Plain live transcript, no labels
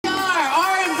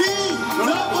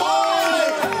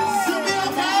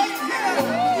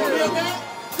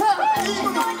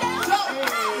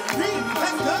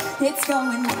It's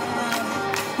going down.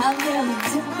 I'm willing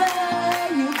to buy.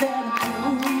 You better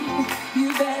move. You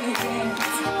better dance.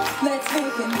 Let's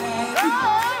make a night.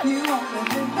 You won't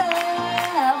remember.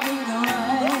 I'll be the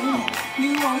one.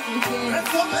 You won't forget.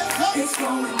 It's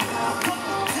going down.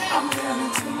 I'm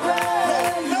willing to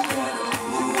buy. You better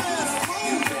move.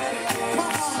 You better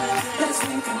dance. Let's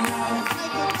make a night.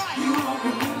 You won't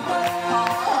remember.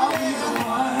 I'll be the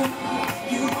one.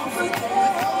 You won't forget.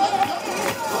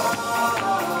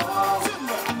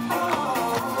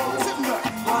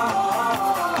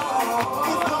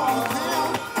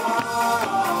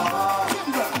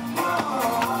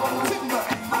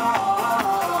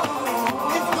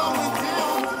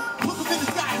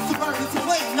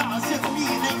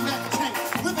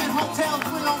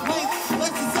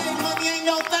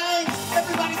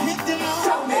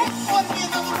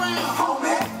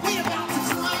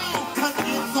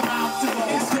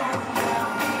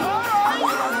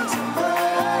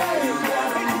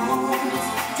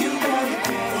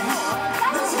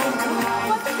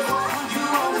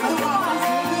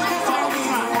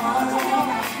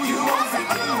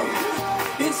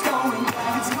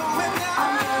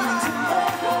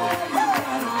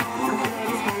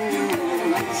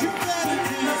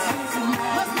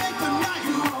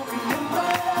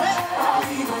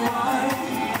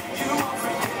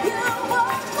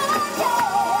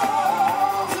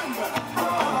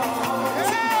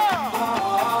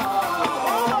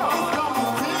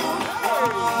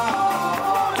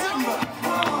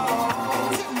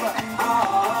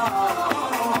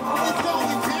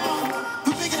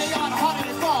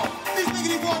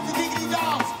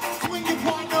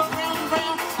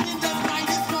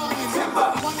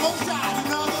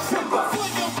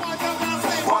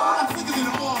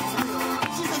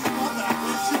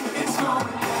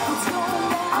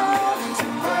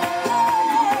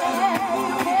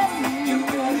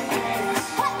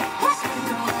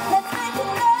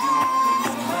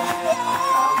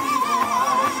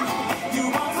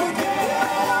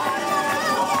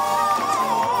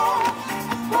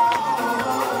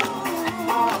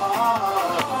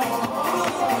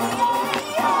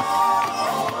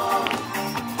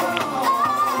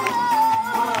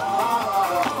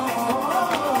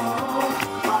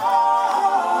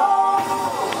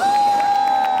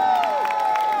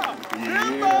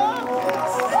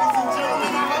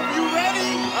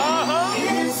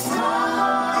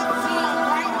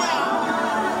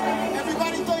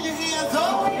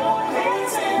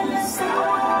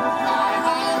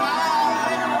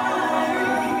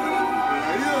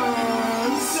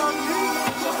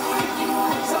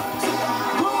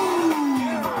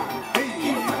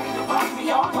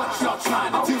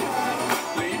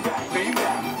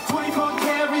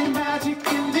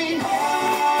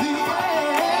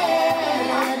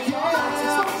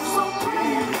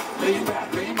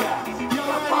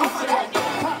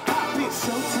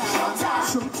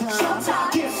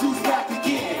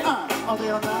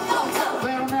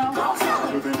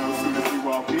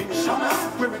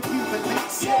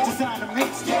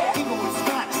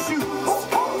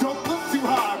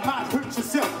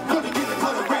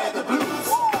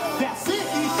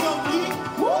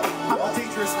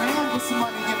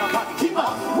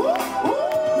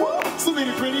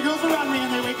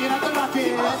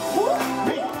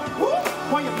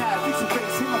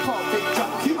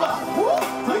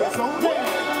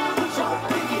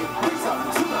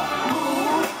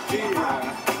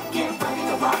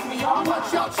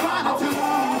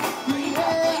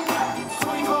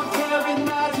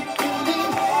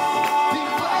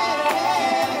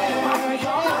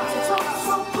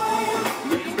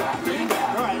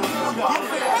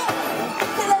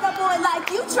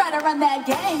 Run that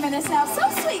game, and it sounds so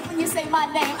sweet when you say my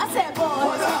name. I said,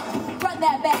 boy, run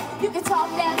that back. You can talk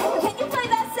now, but can you play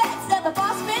that sax? Now the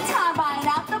boss spend time buying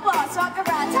out the boss. Walk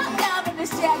around top down in this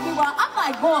Jaguar. I'm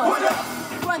like, boy,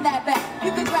 run that back.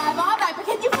 You can drive all night, but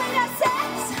can you play that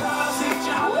sax?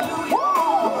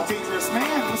 Oh, dangerous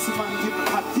man with some money, give a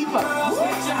hot keeper.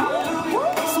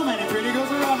 So many pretty girls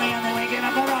around me, and they're waking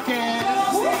up the rocket.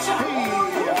 Hey,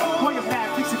 while you're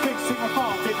mad, fix your face, sing a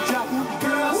fall, baby Jackie.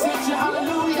 Girl, sit your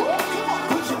hallelujah.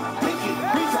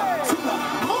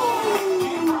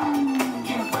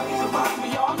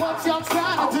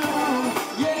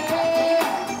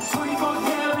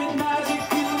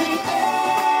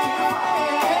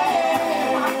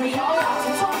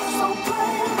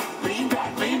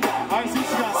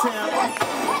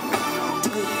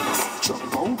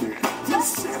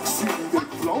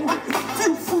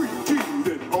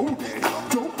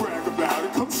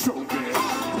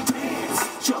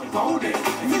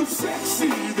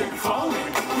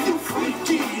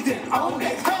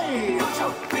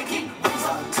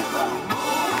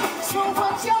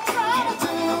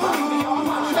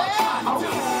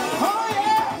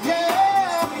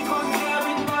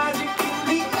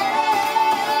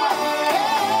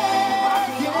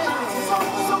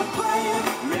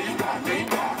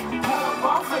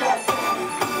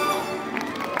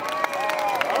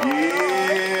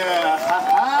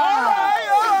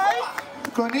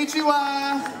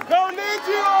 Konnichiwa.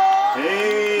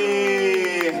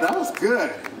 Hey, that was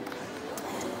good.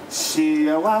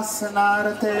 幸せな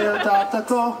ら手を叩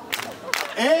こう。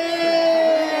Yes!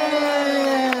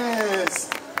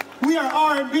 We are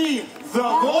R&B, the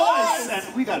voice,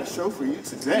 and we got a show for you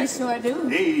today. You sure do.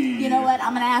 Hey. You know what?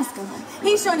 I'm gonna ask him.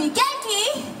 He's sure need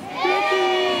Genki.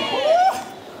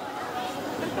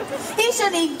 He sure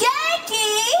need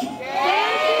Genki.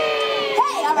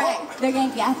 Hey, all right, they're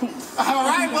Genki, I think. All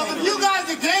right, well, if you guys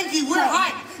are Genki, we're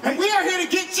hype, and we are here to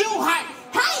get you hype.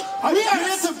 Hey! We are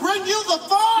here to bring you the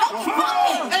fun.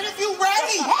 And if you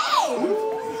ready,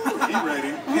 You ready?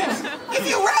 if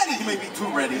you ready, You may be too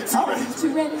ready. Too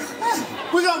ready?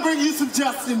 we're gonna bring you some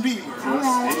Justin Bieber. All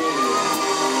right.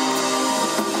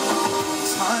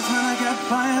 Times when I get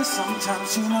by and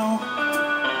sometimes you know.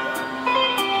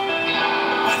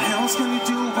 What else can you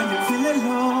do when you're feeling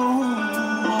low?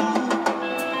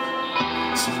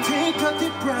 So take a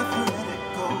deep breath and let it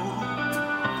go.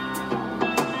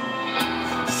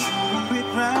 You won't be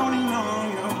drowning on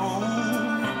your own.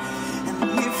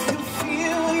 And if you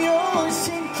feel you're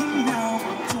sinking now,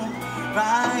 jump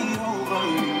right over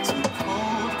into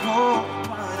cold, cold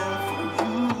water for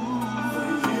you.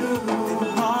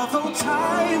 And although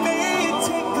time may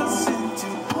take us into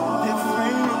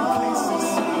different places,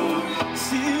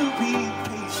 still be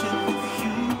patient with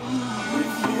you.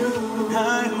 I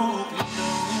hope you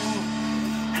know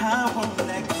I won't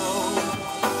let go.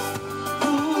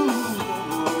 Ooh,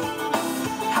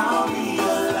 I'll be a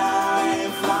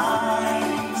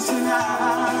lifeline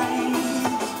tonight.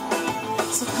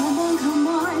 So come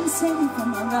on, save me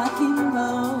from a rocky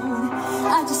road.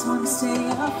 I just wanna stay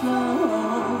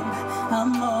afloat.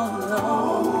 I'm all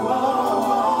alone.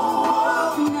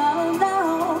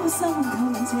 Now, someone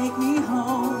come and take me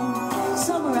home,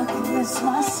 somewhere I can rest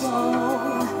my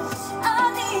soul. I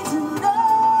need to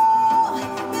know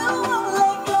you won't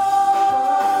let go.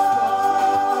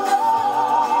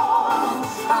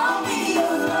 I'll be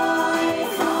your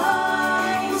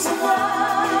lifeline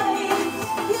tonight.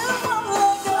 You won't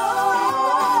let go.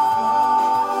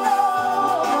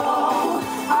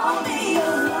 I'll be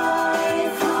your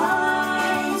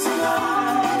lifeline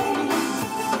tonight.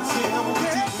 Yeah, what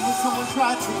would you do if someone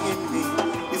tried to end me?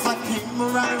 If I came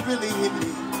around and really hit me?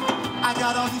 I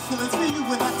got all these feelings for you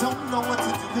and I don't know what to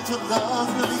do, cause your love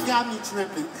really got me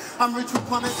tripping. I'm rich with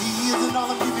quantity, isn't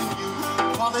all I'm giving you.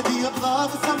 Quality of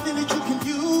love is something that you can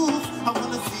use. I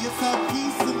wanna see us at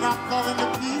peace and not fall into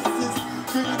pieces.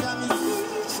 Girl, you got me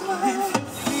speechless.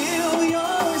 Feel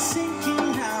you're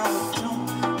sinking now, jump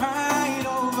right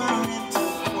over into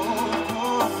cold,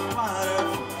 cold water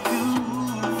for you.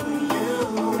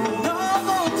 And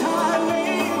although time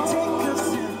may take us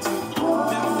into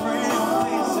different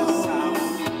places,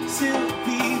 I'll still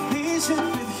be patient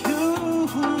with you.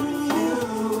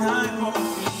 I hope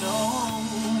you know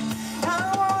I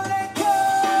won't let go.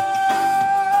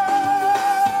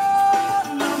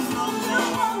 No, no, no.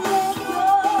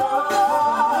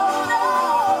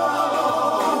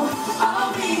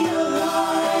 I'll be your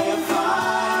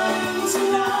lifeline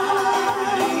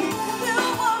tonight. You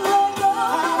won't let go.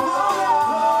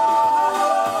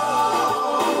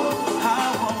 I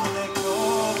won't let go.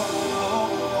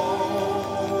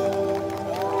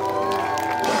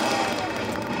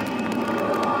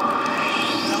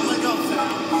 Now let go, Sam.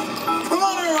 Come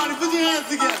on, everybody, put your hands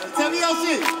together. Tell me your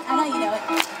shit. I know you know it.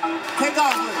 Take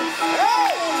off with it.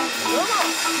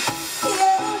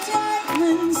 Yellow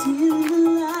diamonds in the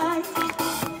light.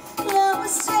 Now we're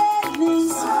standing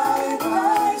side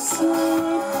by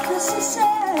side. As your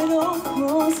shadow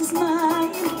crosses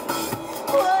mine.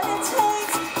 What it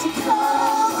takes to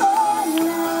come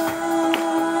alive.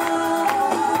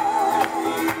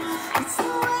 It's the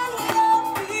way I'm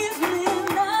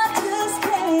feeling, I just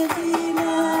can't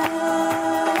deny.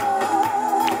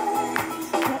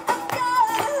 But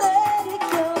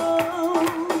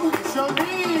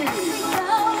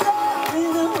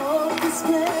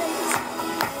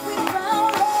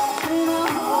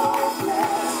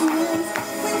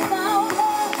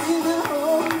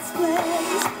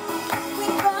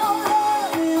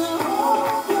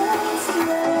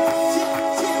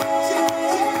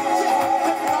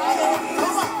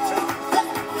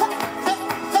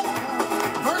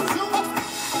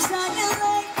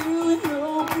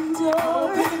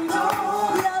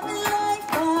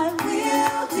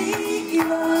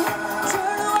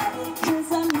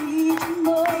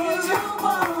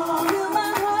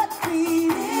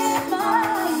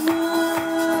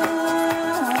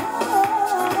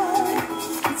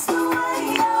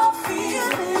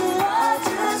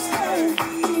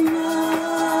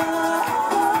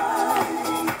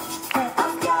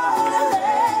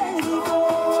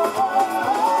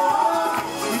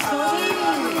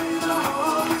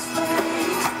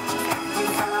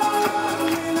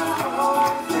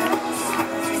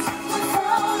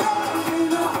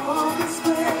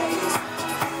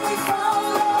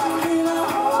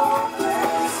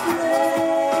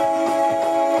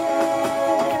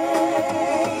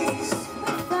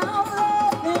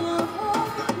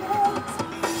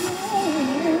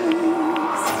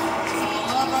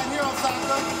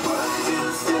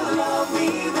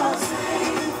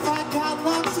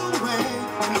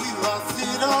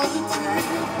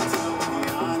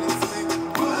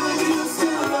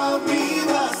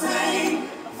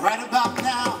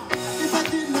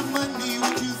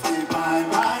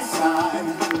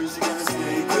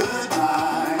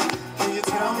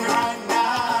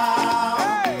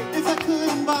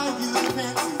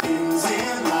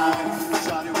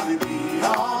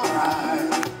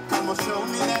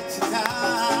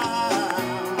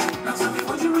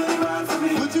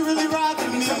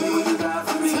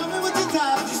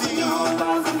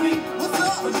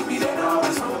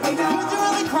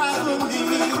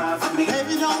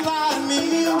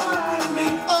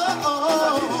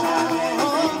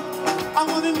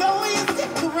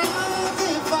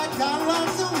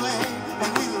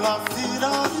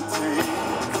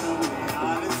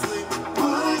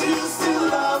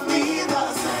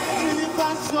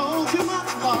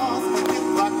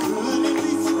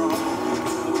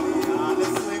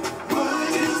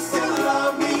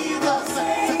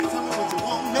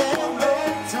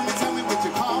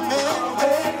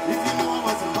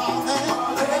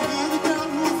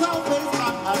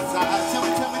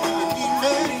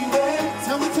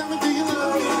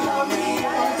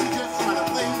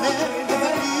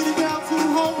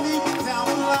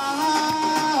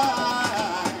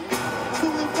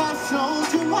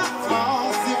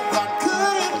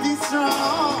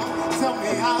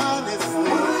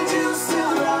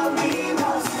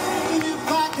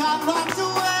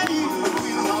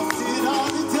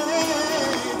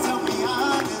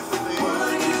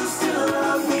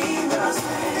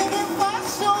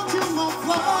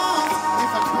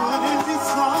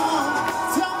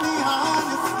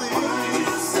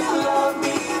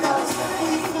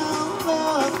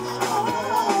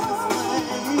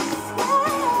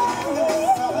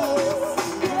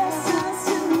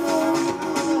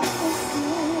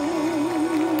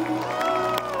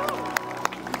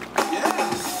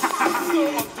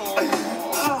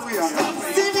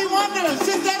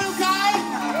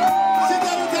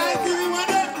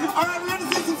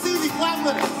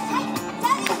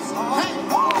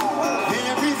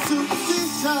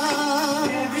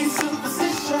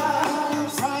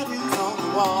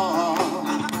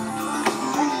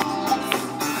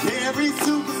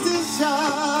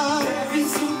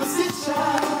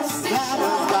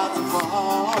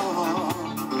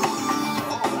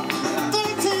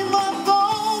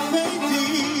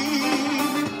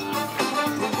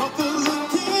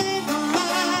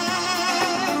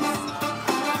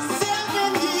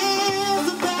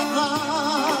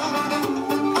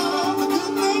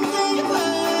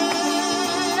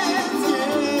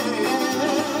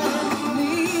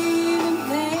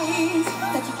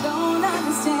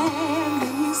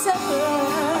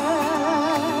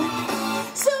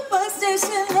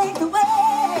ain't the way.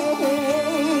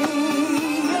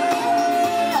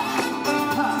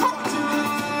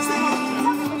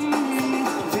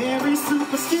 Very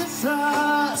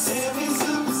superstitious. Very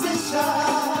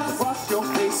superstitious. Wash your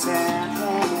face and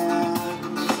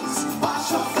hands.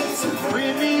 Wash your face and hands.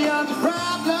 Rid me of the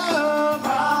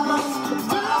problem.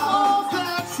 Do all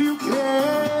that you can.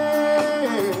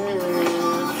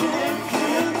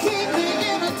 Keep me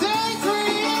in a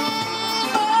daydream.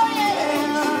 Oh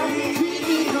yeah. Keep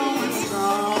me going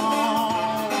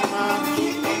strong.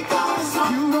 Keep me going strong.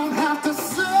 You don't have to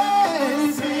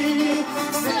save me.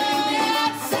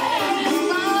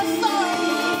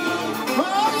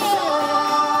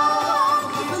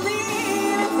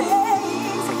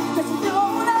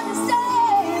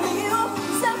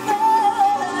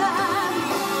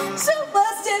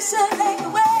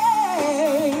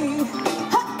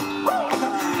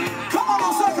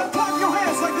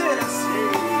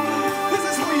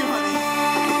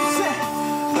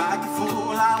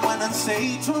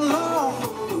 Say too long.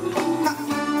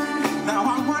 Now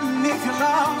I'm wondering if your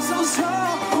love so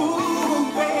strong.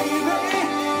 Ooh, baby,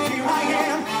 here I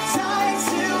am, tired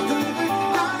still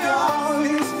delivering on your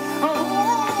lips. Oh,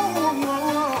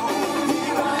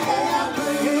 here I am,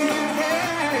 baby.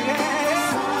 Yeah.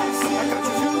 I got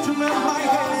your future in my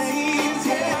hands.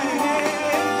 Yeah.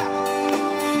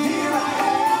 Here I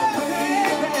am,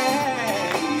 baby.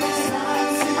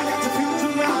 I got your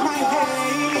future in my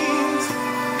hands.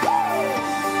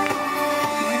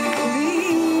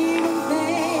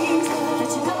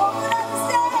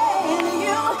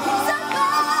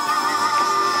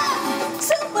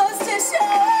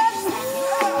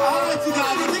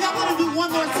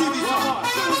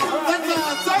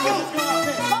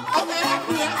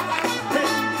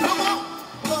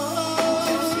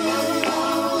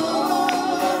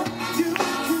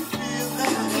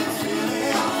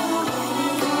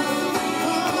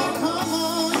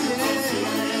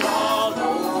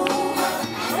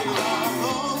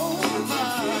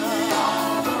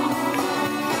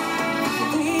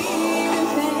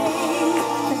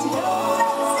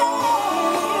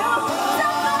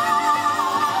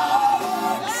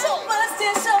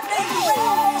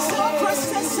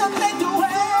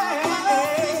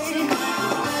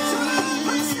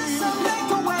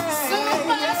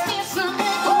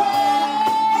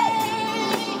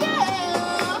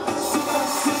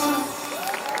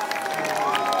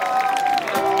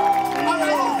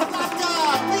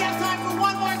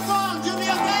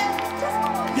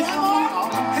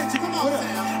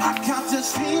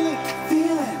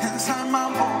 Feeling inside my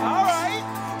bones. All right.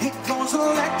 It goes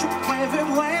electric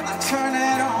waving when I turn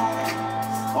it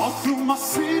on. All through my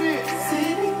city,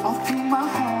 all through my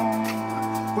home.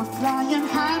 We're flying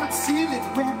high, not ceiling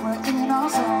when we're in our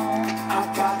zone. I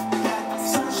got that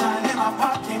sunshine in my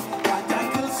pocket, got that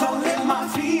good soul in my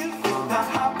feet, that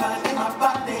hot blood in my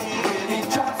body, and it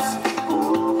drops.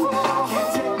 Ooh, I can't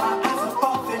take my eyes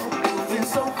off it, moving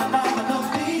so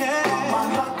phenomenally. Yeah, my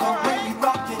luck already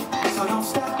rocking, so don't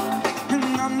stop. And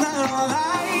I'm not gonna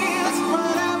lie, it's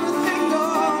when everything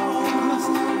goes.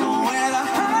 Nowhere to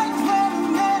hide when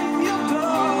I'm letting you go.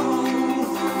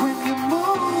 When you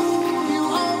move, you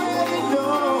already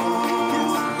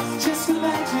know. Just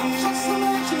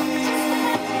imagine.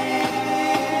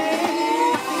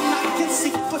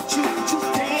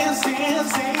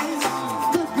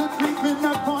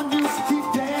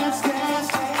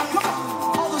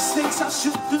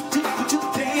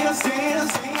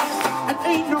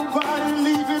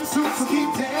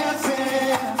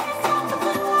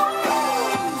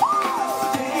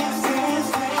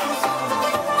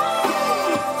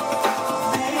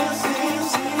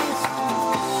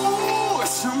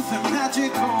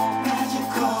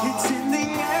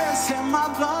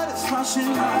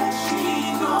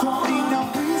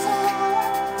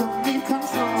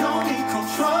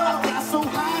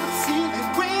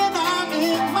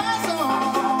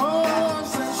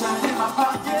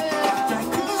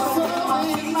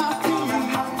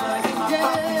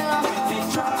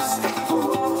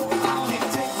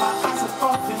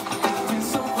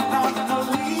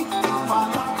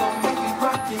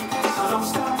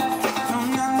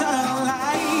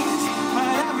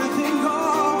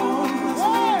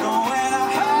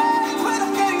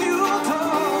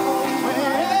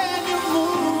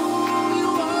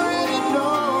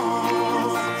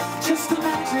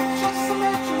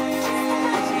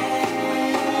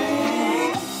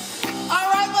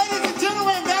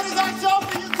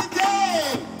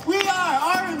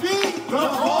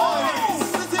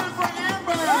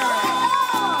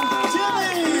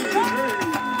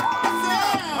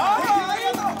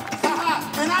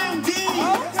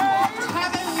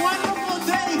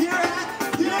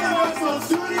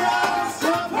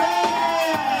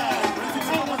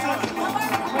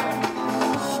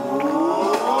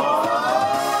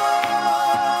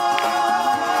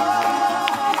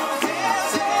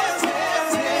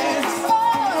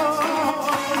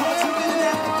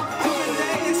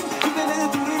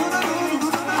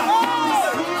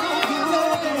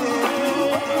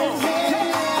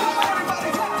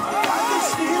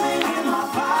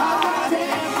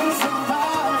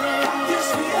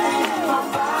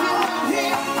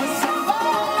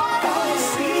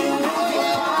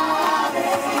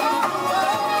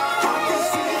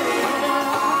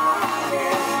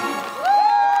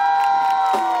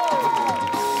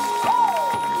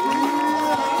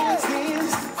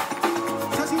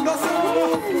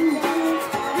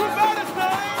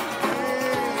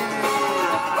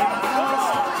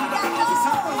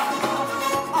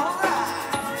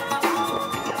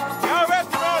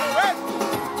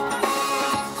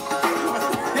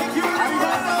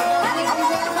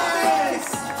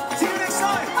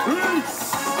 ま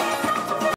す。